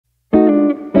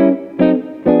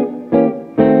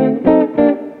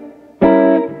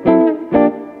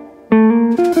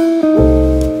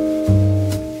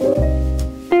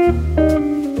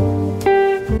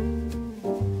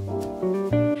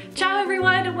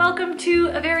welcome to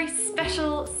a very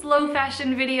special slow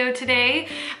fashion video today.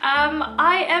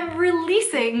 I am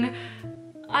releasing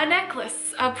a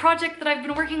necklace, a project that I've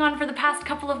been working on for the past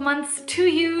couple of months, to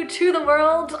you, to the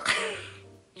world.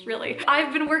 Really.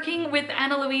 I've been working with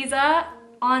Ana Luisa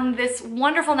on this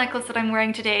wonderful necklace that I'm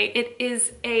wearing today. It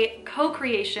is a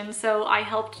co-creation, so I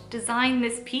helped design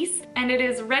this piece and it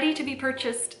is ready to be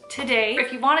purchased today.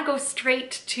 If you want to go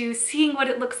straight to seeing what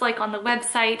it looks like on the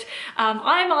website,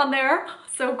 I'm on there.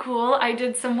 So cool. I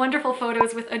did some wonderful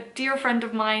photos with a dear friend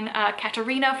of mine,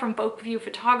 Katarina from View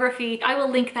Photography. I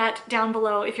will link that down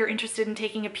below if you're interested in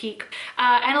taking a peek.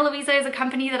 Ana Luisa is a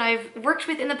company that I've worked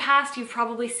with in the past. You've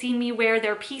probably seen me wear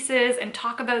their pieces and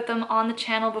talk about them on the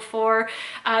channel before.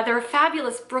 They're a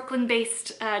fabulous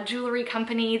Brooklyn-based jewelry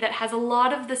company that has a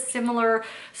lot of the similar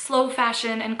slow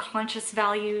fashion and conscious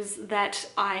values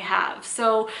that I have.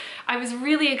 So I was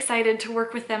really excited to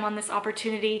work with them on this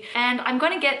opportunity, and I'm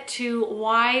going to get to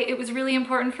why it was really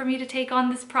important for me to take on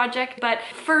this project. But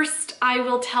first, I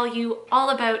will tell you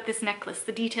all about this necklace,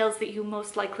 the details that you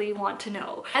most likely want to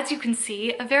know. As you can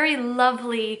see, a very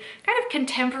lovely kind of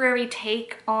contemporary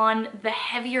take on the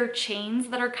heavier chains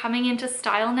that are coming into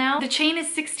style now. The chain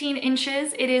is 16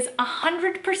 inches. It is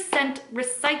 100%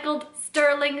 recycled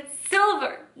sterling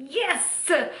silver.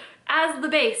 Yes! As the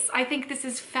base. I think this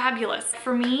is fabulous.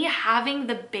 For me, having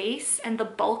the base and the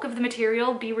bulk of the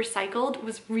material be recycled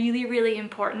was really, really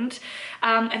important.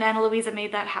 And Ana Luisa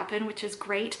made that happen, which is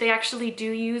great. They actually do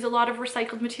use a lot of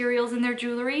recycled materials in their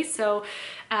jewelry, so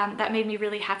that made me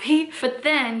really happy. But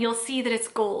then you'll see that it's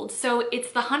gold. So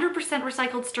it's the 100%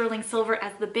 recycled sterling silver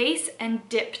as the base and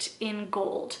dipped in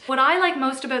gold. What I like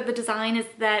most about the design is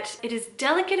that it is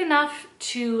delicate enough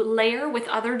to layer with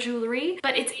other jewelry,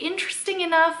 but it's interesting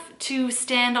enough to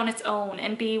stand on its own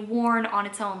and be worn on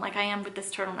its own, like I am with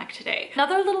this turtleneck today.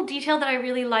 Another little detail that I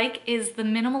really like is the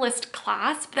minimalist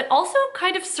clasp that also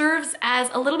kind of serves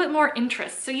as a little bit more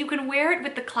interest. So you can wear it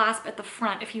with the clasp at the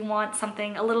front if you want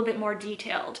something a little bit more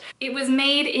detailed. It was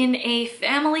made in a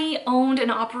family-owned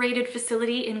and operated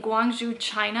facility in Guangzhou,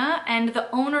 China, and the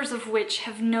owners of which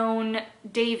have known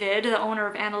David, the owner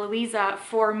of Ana Luisa,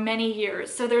 for many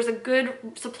years. So there's a good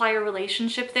supplier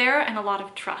relationship there and a lot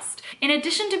of trust. In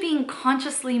addition to being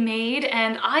consciously made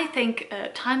and I think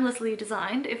timelessly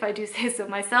designed, if I do say so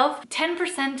myself,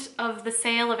 10% of the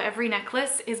sale of every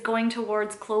necklace is going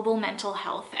towards global mental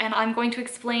health, and I'm going to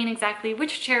explain exactly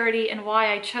which charity and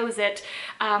why I chose it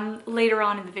later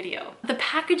on in the video. The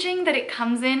packaging that it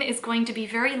comes in is going to be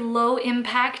very low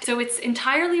impact, so it's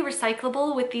entirely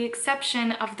recyclable with the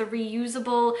exception of the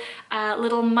reusable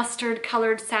little mustard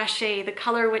colored sachet, the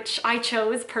color which I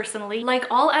chose personally. Like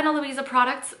all Ana Luisa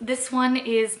products, this one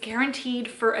is guaranteed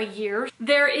for a year.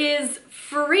 There is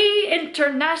free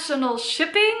international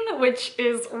shipping, which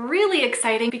is really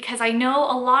exciting because I know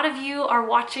a lot of you are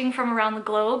watching from around the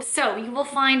globe. So you will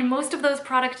find most of those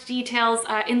product details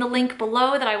in the link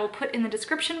below that I will put in the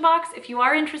description box if you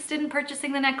are interested in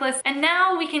purchasing the necklace. And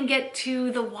now we can get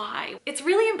to the why. It's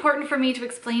really important for me to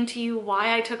explain to you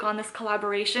why I took on this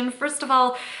collaboration. First of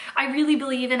all, I really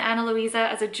believe in Ana Luisa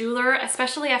as a jeweler,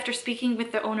 especially after speaking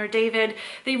with the owner David.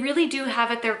 They really do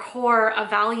have at their core a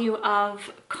value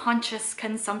of conscious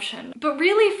consumption. But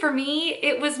really for me,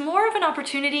 it was more of an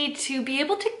opportunity to be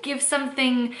able to give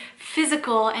something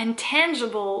physical and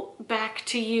tangible back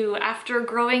to you after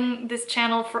growing this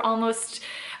channel for almost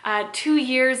 2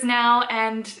 years now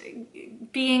and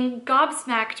being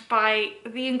gobsmacked by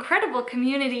the incredible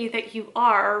community that you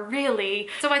are, really.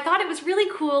 So I thought it was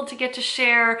really cool to get to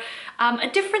share a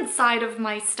different side of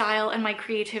my style and my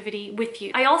creativity with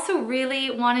you. I also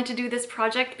really wanted to do this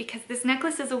project because this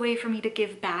necklace is a way for me to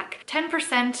give back.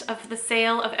 10% of the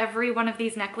sale of every one of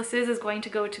these necklaces is going to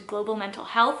go to global mental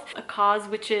health, a cause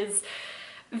which is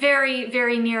very,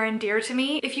 very near and dear to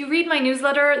me. If you read my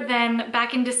newsletter, then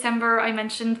back in December I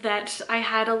mentioned that I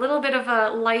had a little bit of a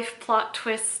life plot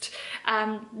twist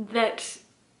that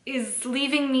is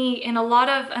leaving me in a lot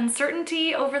of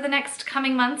uncertainty over the next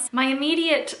coming months. My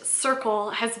immediate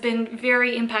circle has been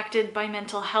very impacted by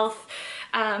mental health.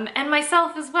 And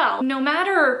myself as well. No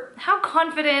matter how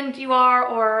confident you are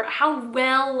or how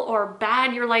well or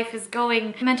bad your life is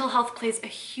going, mental health plays a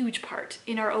huge part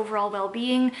in our overall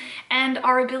well-being and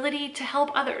our ability to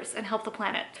help others and help the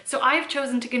planet. So I've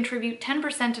chosen to contribute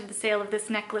 10% of the sale of this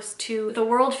necklace to the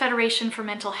World Federation for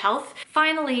Mental Health.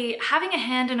 Finally, having a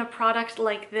hand in a product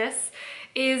like this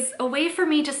is a way for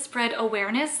me to spread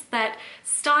awareness that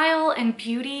style and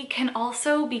beauty can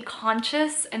also be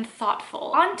conscious and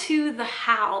thoughtful. On to the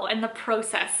how and the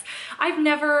process. I've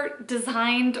never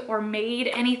designed or made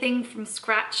anything from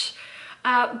scratch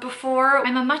before.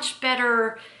 I'm a much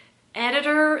better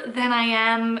editor than I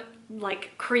am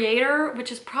like creator,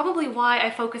 which is probably why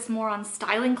I focus more on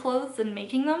styling clothes than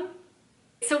making them.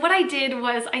 So what I did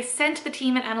was I sent the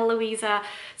team at Ana Luisa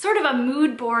sort of a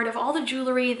mood board of all the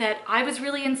jewelry that I was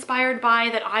really inspired by,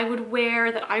 that I would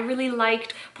wear, that I really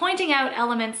liked, pointing out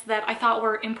elements that I thought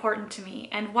were important to me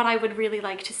and what I would really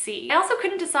like to see. I also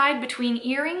couldn't decide between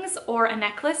earrings or a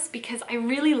necklace because I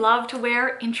really love to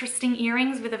wear interesting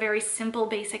earrings with a very simple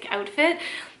basic outfit,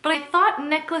 but I thought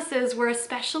necklaces were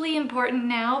especially important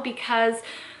now because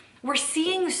we're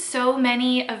seeing so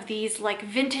many of these like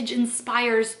vintage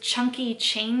inspires chunky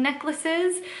chain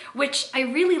necklaces, which I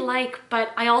really like,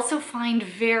 but I also find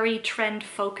very trend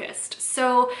focused.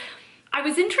 So I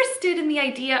was interested in the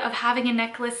idea of having a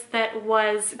necklace that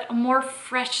was a more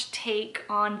fresh take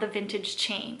on the vintage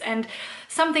chains and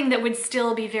something that would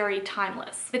still be very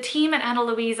timeless. The team at Ana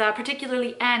Luisa,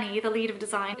 particularly Annie, the lead of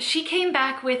design, she came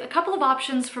back with a couple of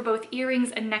options for both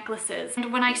earrings and necklaces.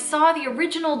 And when I saw the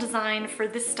original design for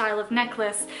this style of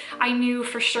necklace, I knew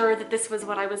for sure that this was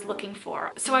what I was looking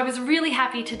for. So I was really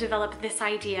happy to develop this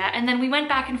idea. And then we went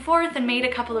back and forth and made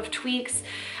a couple of tweaks.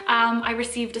 I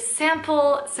received a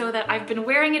sample so that I've been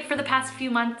wearing it for the past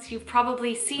few months. You've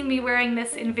probably seen me wearing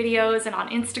this in videos and on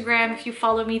Instagram if you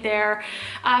follow me there.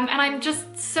 And I'm just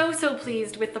so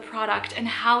pleased with the product and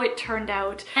how it turned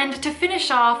out. And to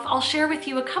finish off, I'll share with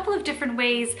you a couple of different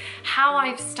ways how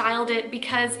I've styled it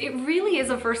because it really is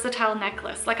a versatile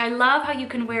necklace. Like I love how you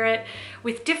can wear it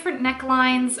with different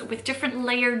necklines, with different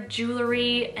layered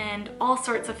jewelry and all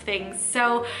sorts of things.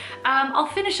 So I'll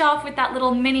finish off with that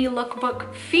little mini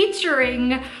lookbook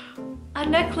featuring a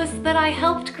necklace that I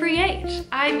helped create.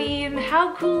 I mean,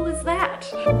 how cool is that?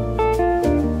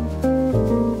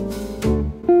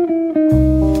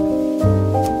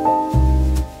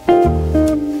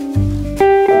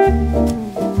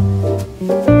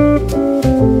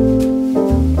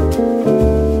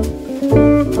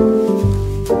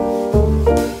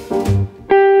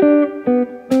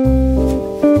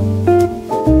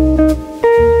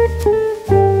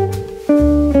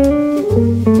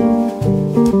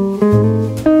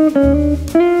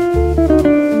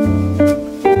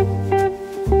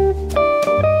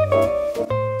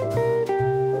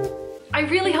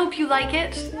 Like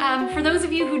it. For those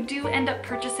of you who do end up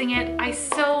purchasing it, I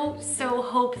so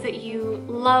hope that you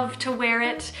love to wear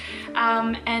it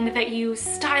and that you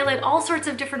style it all sorts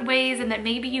of different ways and that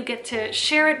maybe you get to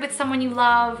share it with someone you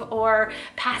love or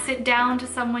pass it down to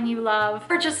someone you love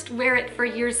or just wear it for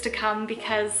years to come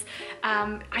because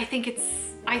I think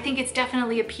it's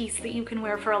definitely a piece that you can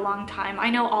wear for a long time. I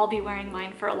know I'll be wearing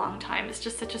mine for a long time. It's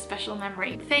just such a special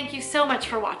memory. Thank you so much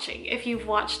for watching if you've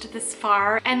watched this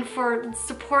far and for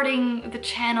supporting the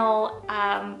channel.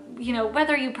 You know,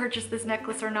 whether you purchase this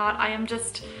necklace or not, I am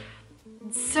just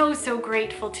so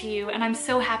grateful to you and I'm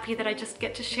so happy that I just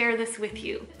get to share this with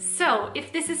you. So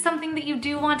if this is something that you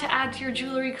do want to add to your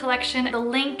jewelry collection, the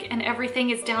link and everything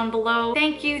is down below.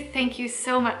 Thank you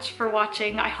so much for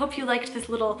watching. I hope you liked this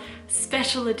little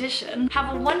special edition.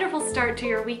 Have a wonderful start to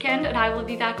your weekend and I will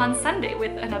be back on Sunday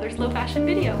with another slow fashion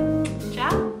video.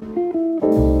 Ciao!